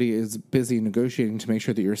equity is busy negotiating to make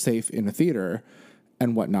sure that you're safe in a theater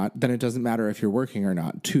and whatnot, then it doesn't matter if you're working or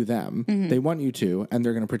not to them. They want you to, and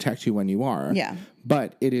they're going to protect you when you are. Yeah.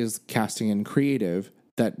 But it is casting and creative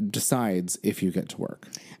that decides if you get to work.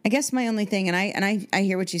 I guess my only thing, and I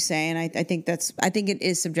hear what you say, and I think it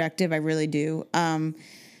is subjective. I really do.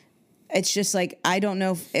 It's just like, I don't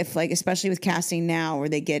know if like, especially with casting now where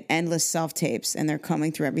they get endless self-tapes and they're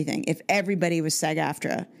combing through everything. If everybody was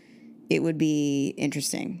SAG-AFTRA, it would be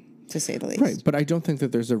interesting, to say the least. Right, but I don't think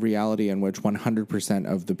that there's a reality in which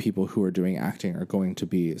 100% of the people who are doing acting are going to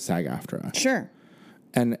be SAG-AFTRA. Sure.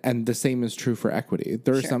 And the same is true for equity.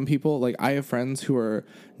 There are some people, like I have friends who are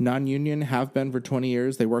non-union, have been for 20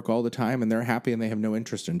 years, they work all the time, and they're happy and they have no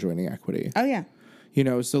interest in joining equity. Oh, yeah. You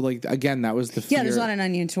know, so like, again, that was the fear. Yeah, there's a lot of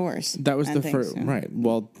non-union tours. That was the first, right.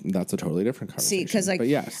 Well, that's a totally different conversation. See, because like, but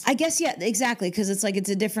yes. I guess, yeah, exactly. Because it's like, it's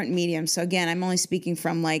a different medium. So again, I'm only speaking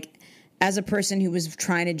from like, as a person who was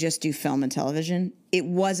trying to just do film and television, it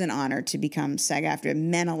was an honor to become SAG-AFTRA. It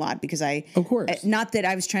meant a lot because of course, not that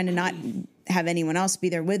I was trying to not have anyone else be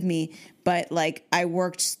there with me, but like I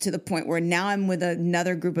worked to the point where now I'm with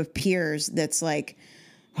another group of peers that's like,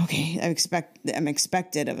 okay, I'm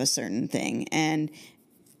expected of a certain thing. And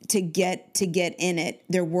to get in it,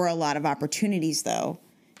 there were a lot of opportunities though,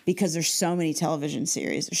 because there's so many television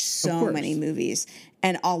series, there's so many movies,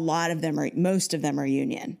 and most of them are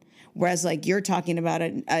union. Whereas like you're talking about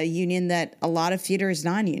a union that a lot of theater is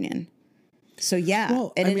non-union. So yeah,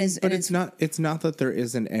 well, it's not that there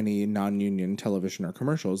isn't any non-union television or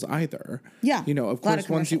commercials either. Yeah, you know, of course,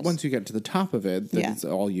 once you get to the top of it, then it's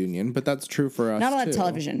all union. But that's true for us. Not a lot too. of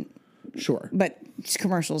television. Sure. But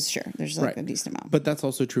commercials, sure. There's like a decent amount. But that's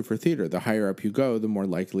also true for theater. The higher up you go, the more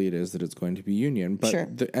likely it is that it's going to be union. But sure.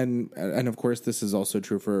 And of course, this is also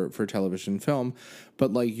true for television film.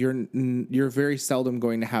 But like you're very seldom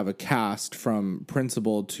going to have a cast from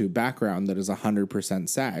principal to background that is 100%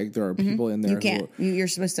 SAG. There are people in there. You can't. You're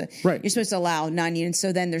supposed to. Right. You're supposed to allow non-union.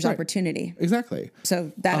 So then there's opportunity. Exactly.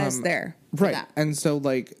 So that is there. Right. That. And so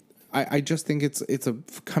like, I just think it's a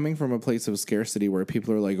coming from a place of scarcity where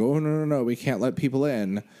people are like, oh, no, we can't let people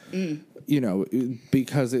in.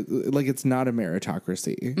 Because it's not a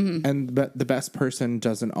meritocracy, and the best person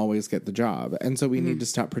doesn't always get the job. And so we need to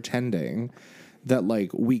stop pretending that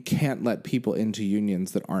we can't let people into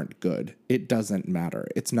unions that aren't good. It doesn't matter.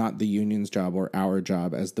 It's not the union's job or our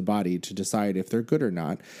job as the body to decide if they're good or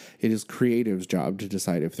not. It is creative's job to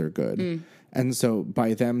decide if they're good. And so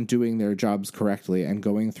by them doing their jobs correctly and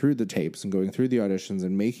going through the tapes and going through the auditions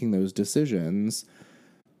and making those decisions,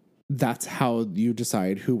 that's how you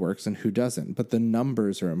decide who works and who doesn't. But the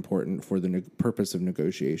numbers are important for the purpose of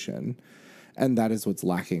negotiation. And that is what's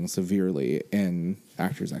lacking severely in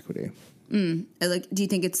Actors Equity. Do you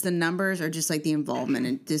think it's the numbers or just the involvement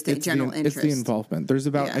and just the general interest? It's the involvement. There's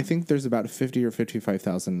I think there's about 50 or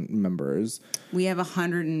 55,000 members. We have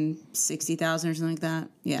 160,000 or something like that.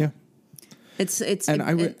 Yeah. I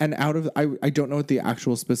don't know what the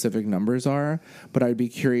actual specific numbers are, but I'd be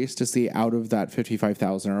curious to see out of that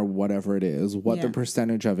 55,000 or whatever it is, what the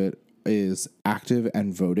percentage of it is active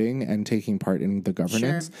and voting and taking part in the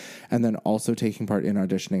governance, and then also taking part in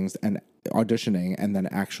auditioning and then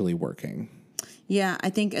actually working. Yeah, I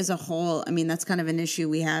think as a whole, that's kind of an issue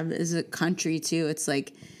we have as a country too. It's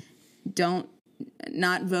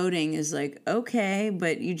not voting is okay,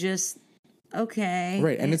 but you just okay.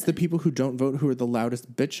 Right, and it's the people who don't vote who are the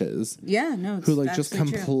loudest bitches. Yeah, no, who just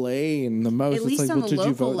complain the most. At least on the did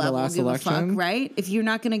you vote local in the last election? Fuck, right? If you're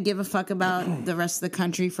not going to give a fuck about the rest of the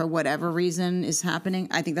country for whatever reason is happening,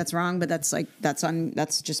 I think that's wrong. But that's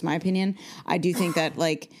just my opinion. I do think that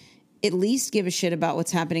at least give a shit about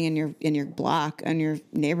what's happening in your block, in your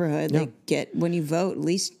neighborhood. Yeah. When you vote, at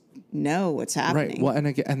least know what's happening. Right. Well, and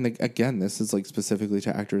again, this is specifically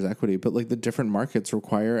to Actors Equity, but the different markets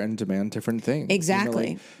require and demand different things.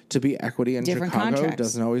 Exactly. To be equity in different Chicago contracts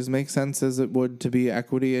doesn't always make sense as it would to be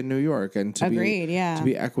equity in New York, and to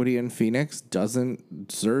be equity in Phoenix doesn't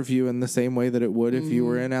serve you in the same way that it would if you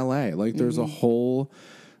were in LA. There's a whole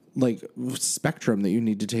spectrum that you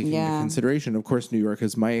need to take into consideration. Of course, New York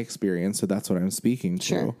is my experience, so that's what I'm speaking to.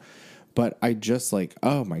 Sure. But I just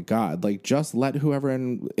oh my God, just let whoever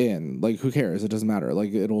in, who cares? It doesn't matter.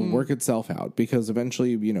 It'll work itself out, because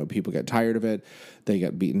eventually, people get tired of it. They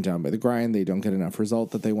get beaten down by the grind. They don't get enough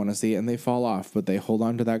result that they want to see, and they fall off, but they hold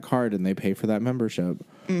on to that card and they pay for that membership.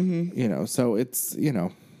 So it's,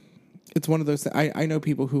 it's one of those things. I know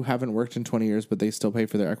people who haven't worked in 20 years, but they still pay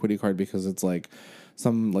for their equity card because it's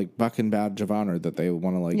some bucking badge of honor that they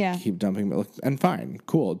want to keep dumping. And fine,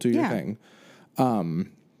 cool, do your thing.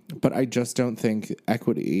 But I just don't think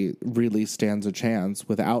equity really stands a chance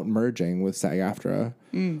without merging with SAG-AFTRA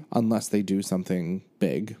unless they do something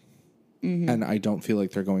big. And I don't feel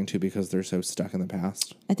like they're going to, because they're so stuck in the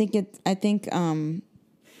past. I think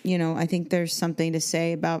there's something to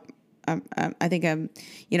say about, I think I'm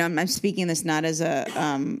speaking this not as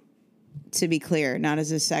a, to be clear, not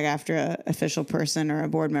as a SAG-AFTRA official person or a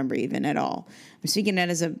board member even at all. I'm speaking it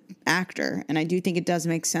as an actor. And I do think it does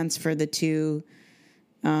make sense for the two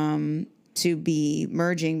to be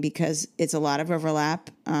merging, because it's a lot of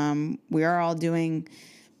overlap. We're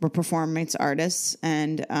performance artists,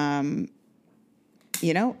 and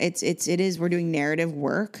we're doing narrative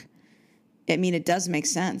work. It does make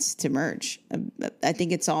sense to merge. I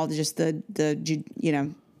think it's all just the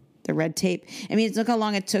red tape. Look how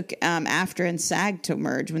long it took AFTRA and SAG to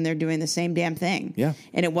merge when they're doing the same damn thing. Yeah.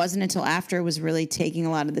 And it wasn't until AFTRA was really taking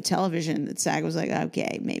a lot of the television that SAG was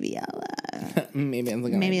okay, maybe I'll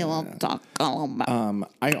maybe we'll talk a little about.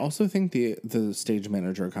 I also think the stage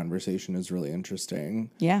manager conversation is really interesting.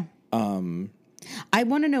 Yeah. I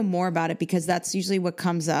want to know more about it, because that's usually what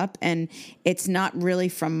comes up, and it's not really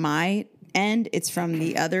from my end. It's from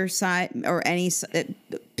the other side, or any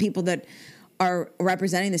people that are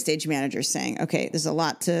representing the stage managers saying, okay, there's a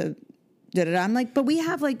lot to I'm but we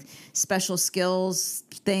have special skills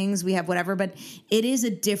things, we have whatever, but it is a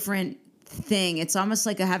different thing. It's almost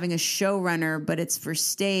like having a showrunner, but it's for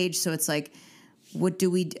stage. So it's what do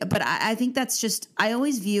we do? But I think that's just, I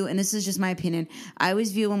always view, and this is just my opinion, I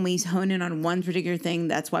always view when we hone in on one particular thing,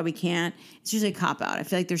 that's why we can't. It's usually a cop-out. I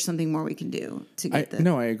feel like there's something more we can do to get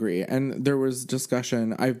No, I agree. And there was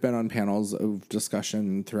discussion. I've been on panels of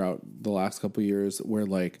discussion throughout the last couple of years where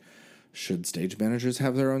should stage managers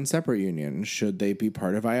have their own separate union? Should they be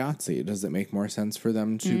part of IATSE? Does it make more sense for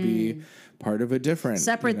them to be part of a different...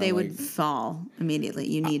 Separate, they would fall immediately.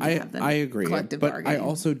 You need to have them. I agree. Collective but bargaining. I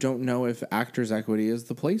also don't know if Actors Equity is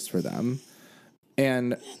the place for them.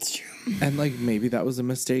 And that's true. And maybe that was a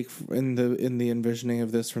mistake in the envisioning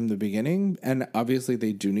of this from the beginning. And obviously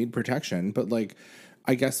they do need protection, but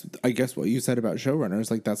I guess what you said about showrunners,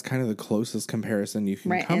 like that's kind of the closest comparison you can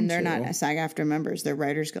come to. Right, and they're not SAG-AFTRA members; they're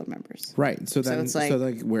Writers Guild members. Right. So then, so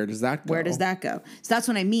where does that go? Where does that go? So that's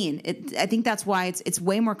what I mean. I think that's why it's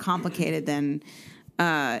way more complicated than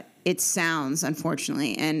it sounds,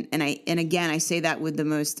 unfortunately. And again, I say that with the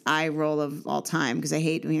most eye roll of all time because I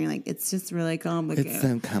hate when you're like, it's just really complicated. It's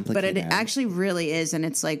so complicated, but it actually really is, and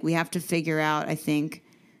it's like we have to figure out. I think,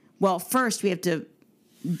 well, first we have to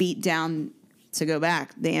beat down. To go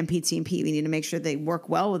back, the MPTP, we need to make sure they work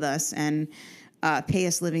well with us and pay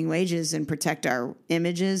us living wages and protect our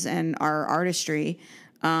images and our artistry.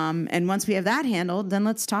 And once we have that handled, then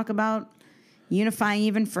let's talk about unifying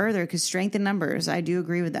even further because strength in numbers. I do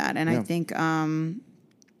agree with that. And I think,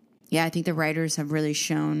 I think the writers have really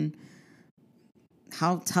shown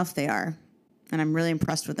how tough they are. And I'm really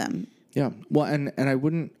impressed with them. Yeah. Well, and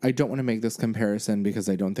I don't want to make this comparison because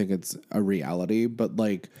I don't think it's a reality, but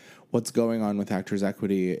like what's going on with Actors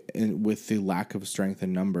Equity with the lack of strength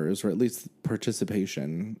in numbers, or at least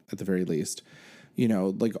participation at the very least,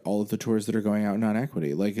 like all of the tours that are going out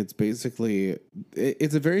non-equity, like it's basically,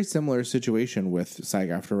 it's a very similar situation with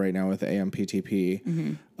SAG-AFTRA right now with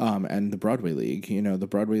AMPTP and the Broadway League. The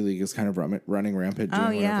Broadway League is kind of running rampant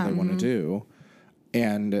doing whatever they want to do.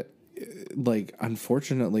 And like,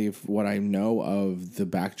 unfortunately, what I know of the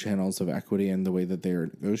back channels of equity and the way that they're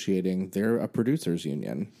negotiating, they're a producers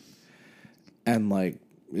union. And like,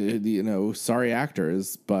 sorry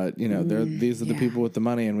actors, but these are the people with the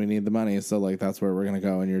money and we need the money. So like, that's where we're going to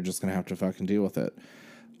go and you're just going to have to fucking deal with it.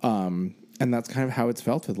 And that's kind of how it's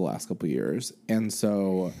felt for the last couple of years. And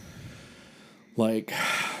so like,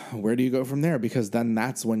 where do you go from there? Because then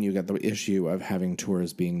that's when you get the issue of having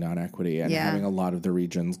tours being non-equity and having a lot of the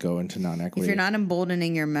regions go into non-equity. If you're not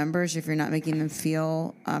emboldening your members, if you're not making them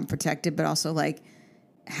feel protected, but also like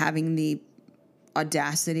having the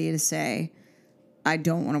audacity to say, I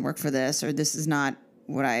don't want to work for this, or this is not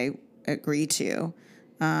what I agree to.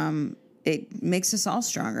 It makes us all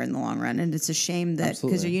stronger in the long run. And it's a shame that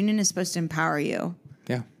because your union is supposed to empower you.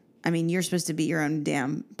 Yeah. I mean, you're supposed to be your own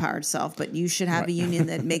damn powered self, but you should have a union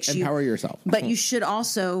that makes you empower yourself. But you should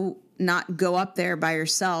also not go up there by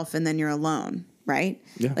yourself and then you're alone. Right?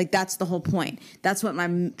 Yeah. Like that's the whole point. That's what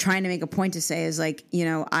I'm trying to make a point to say is like,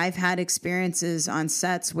 I've had experiences on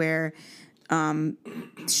sets where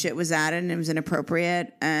shit was added and it was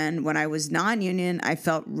inappropriate. And when I was non-union, I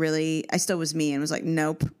felt I still was me and was like,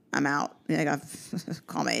 nope, I'm out. I got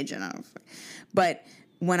call my agent. But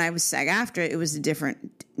when I was SAG-AFTRA, it was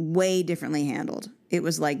way differently handled. It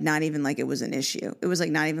was like not even like it was an issue. It was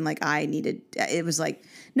like not even like it was like,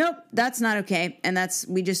 nope, that's not okay. And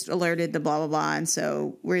we just alerted the blah, blah, blah. And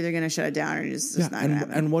so we're either going to shut it down or just not going to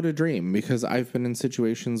happen. And what a dream, because I've been in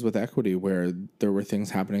situations with equity where there were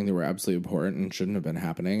things happening that were absolutely abhorrent and shouldn't have been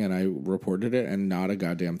happening. And I reported it and not a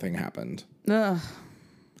goddamn thing happened. Ugh.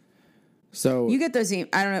 So you get those I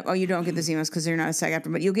don't know. Oh, you don't get those emails because you're not a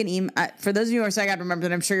SAG-AFTRA, but you'll get for those of you who are SAG-AFTRA members,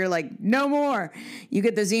 and I'm sure you're like, no more. You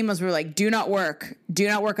get those emails where like, do not work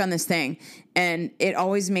on this thing. And it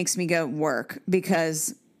always makes me go work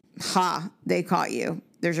because they caught you.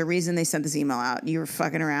 There's a reason they sent this email out. You were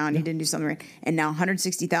fucking around. You didn't do something right. And now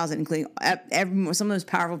 160,000, including some of those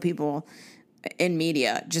powerful people in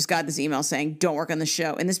media, just got this email saying, don't work on the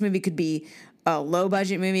show. And this movie could be a low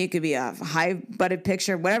budget movie. It could be a high budget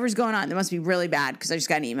picture. Whatever's going on, it must be really bad because I just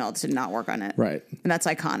got an email to not work on it. Right. And that's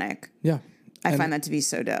iconic. Yeah. I find that to be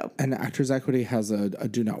so dope. And Actors Equity has a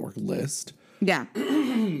do not work list. Yeah.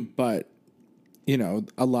 But,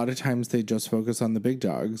 a lot of times they just focus on the big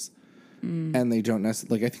dogs. And they don't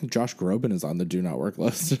necessarily, like, I think Josh Groban is on the do not work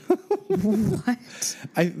list. What?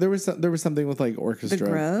 There was something with like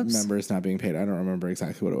orchestra members not being paid. I don't remember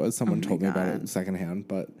exactly what it was. Someone told me about it secondhand,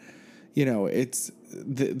 but it's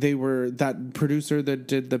they were that producer that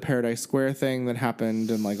did the Paradise Square thing that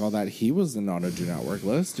happened and like all that. He was on a do not work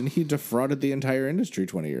list and he defrauded the entire industry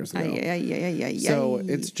 20 years ago. So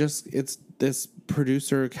it's this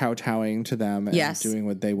producer kowtowing to them and doing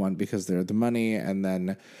what they want because they're the money, and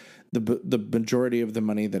then the majority of the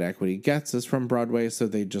money that equity gets is from Broadway, so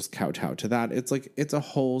they just kowtow to that. It's like it's a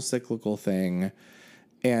whole cyclical thing.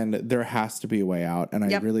 And there has to be a way out. And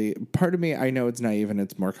part of me, I know it's naive and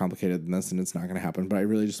it's more complicated than this and it's not going to happen, but I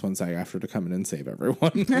really just want SAG-AFTRA to come in and save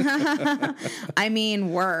everyone. I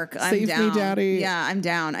mean, work. Save I'm down. Me, Daddy. Yeah, I'm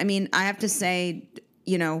down. I mean, I have to say,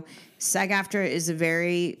 SAG-AFTRA is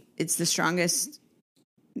it's the strongest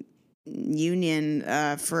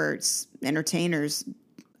union for entertainers,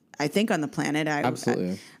 I think, on the planet.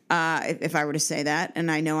 Absolutely. If I were to say that,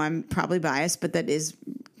 and I know I'm probably biased, but that is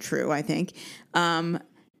true, I think.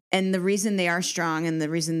 And the reason they are strong and the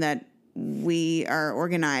reason that we are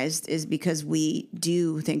organized is because we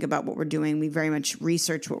do think about what we're doing. We very much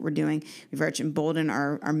research what we're doing. We very much embolden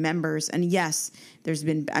our members. And yes,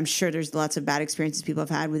 I'm sure there's lots of bad experiences people have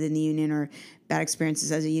had within the union, or bad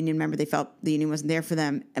experiences as a union member. They felt the union wasn't there for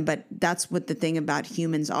them. But that's what the thing about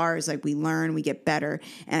humans are, is like we learn, we get better.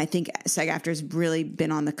 And I think SAG-AFTRA has really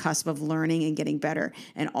been on the cusp of learning and getting better,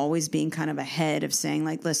 and always being kind of ahead of saying,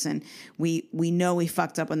 like, listen, we know we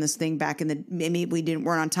fucked up on this thing back in the, maybe we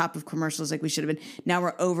weren't on top of commercials like we should have been. Now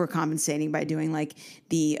we're overcompensating by doing like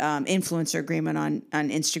the influencer agreement on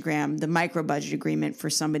Instagram, the micro budget agreement for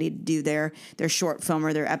somebody to do their short film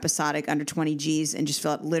or their episodic under 20 G's and just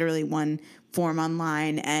fill out literally one form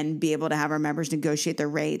online and be able to have our members negotiate their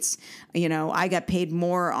rates. You know, I got paid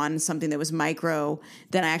more on something that was micro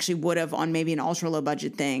than I actually would have on maybe an ultra low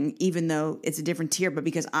budget thing, even though it's a different tier, but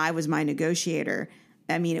because I was my negotiator,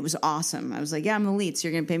 I mean, it was awesome. I was like, yeah, I'm the lead, so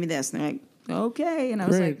you're going to pay me this. And they're like, okay. And I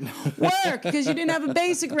was like, work, because you didn't have a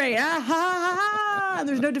basic rate. Ah, ha, ha, ha.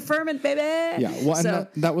 There's no deferment, baby. Yeah, well, so,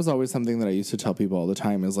 and that was always something that I used to tell people all the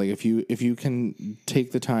time, is like, if you can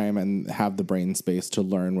take the time and have the brain space to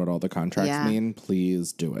learn what all the contracts mean,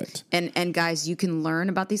 please do it. And guys, you can learn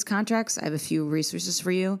about these contracts. I have a few resources for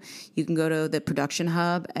you. You can go to the production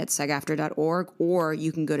hub at SAG-AFTRA.org, or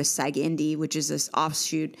you can go to SAG-Indy, which is this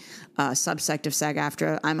offshoot subsect of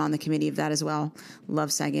SAG-AFTRA. I'm on the committee of that as well.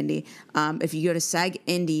 Love SAG-Indy. If you go to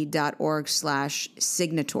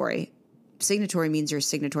sagindy.org/signatory, signatory means you're a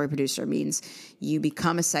signatory producer, means you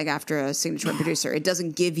become a SAG-AFTRA signatory producer. It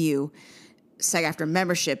doesn't give you SAG-AFTRA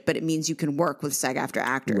membership, but it means you can work with SAG-AFTRA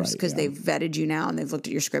actors because they've vetted you now and they've looked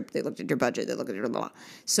at your script, they looked at your budget, they looked at your blah, blah.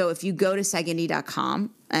 So if you go to sagindy.com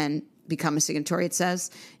and become a signatory, it says,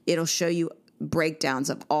 it'll show you breakdowns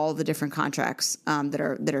of all the different contracts that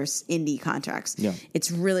are indie contracts. Yeah.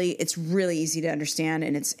 It's really easy to understand,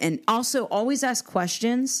 and also always ask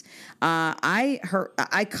questions. I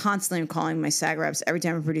constantly am calling my SAG reps every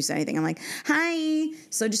time I produce anything. I'm like, hi,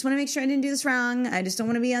 so just want to make sure I didn't do this wrong. I just don't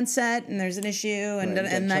want to be on set and there's an issue, and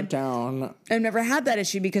I've never had that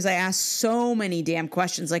issue because I ask so many damn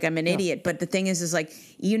questions like I'm an idiot. But the thing is like,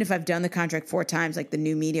 even if I've done the contract 4 times, like the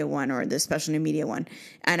new media one or the special new media one,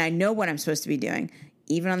 and I know what I'm supposed to be doing,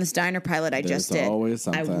 even on this diner pilot I just did,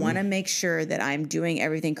 I want to make sure that I'm doing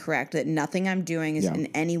everything correct, that nothing I'm doing is in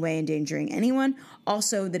any way endangering anyone.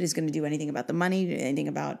 Also, that is going to do anything about the money, anything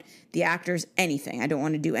about the actors, anything. I don't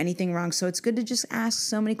want to do anything wrong. So it's good to just ask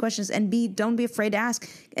so many questions, and don't be afraid to ask.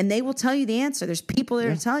 And they will tell you the answer. There's people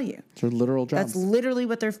there to tell you. It's their literal job. That's literally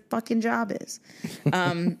what their fucking job is.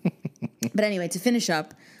 But anyway, to finish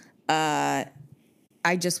up, I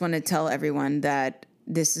just want to tell everyone that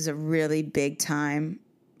this is a really big time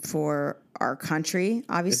for our country,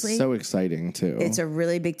 obviously. It's so exciting, too. It's a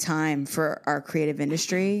really big time for our creative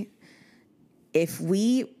industry. If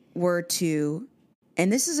we were to,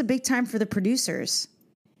 and this is a big time for the producers,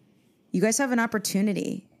 you guys have an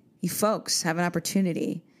opportunity, you folks have an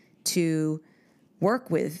opportunity to work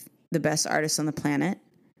with the best artists on the planet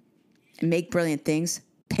and make brilliant things,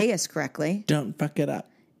 pay us correctly. Don't fuck it up.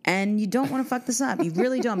 And you don't want to fuck this up. You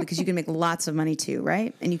really don't, because you can make lots of money too,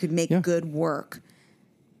 right? And you could make good work.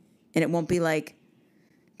 And it won't be like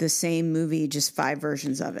the same movie, just 5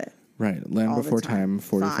 versions of it. Right. Land Before Time,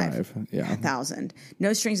 45. 1,000.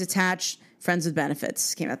 No Strings Attached, Friends with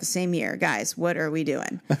Benefits came out the same year. Guys, what are we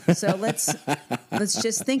doing? So let's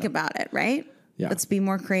just think about it, right? Yeah. Let's be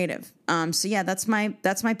more creative. So yeah, that's my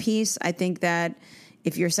piece. I think that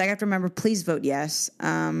if you're a SAG-AFTRA member, please vote yes.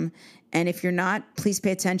 And if you're not, please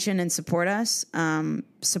pay attention and support us.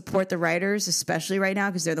 Support the writers, especially right now,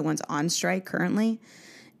 because they're the ones on strike currently.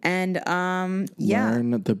 And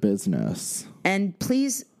learn the business. And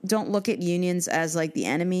please don't look at unions as like the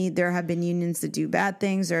enemy. There have been unions that do bad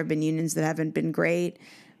things. There have been unions that haven't been great.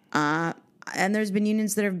 And there's been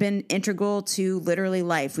unions that have been integral to literally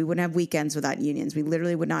life. We wouldn't have weekends without unions. We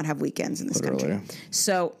literally would not have weekends in this country.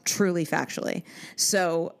 So truly, factually.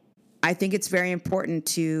 So I think it's very important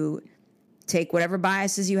to take whatever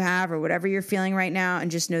biases you have or whatever you're feeling right now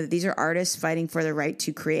and just know that these are artists fighting for the right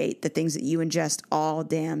to create the things that you ingest all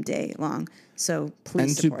damn day long. So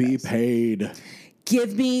please support us. And to be paid.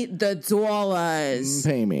 Give me the dollars.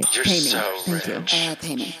 Pay me. You're so rich. Thank you.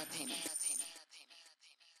 Pay me.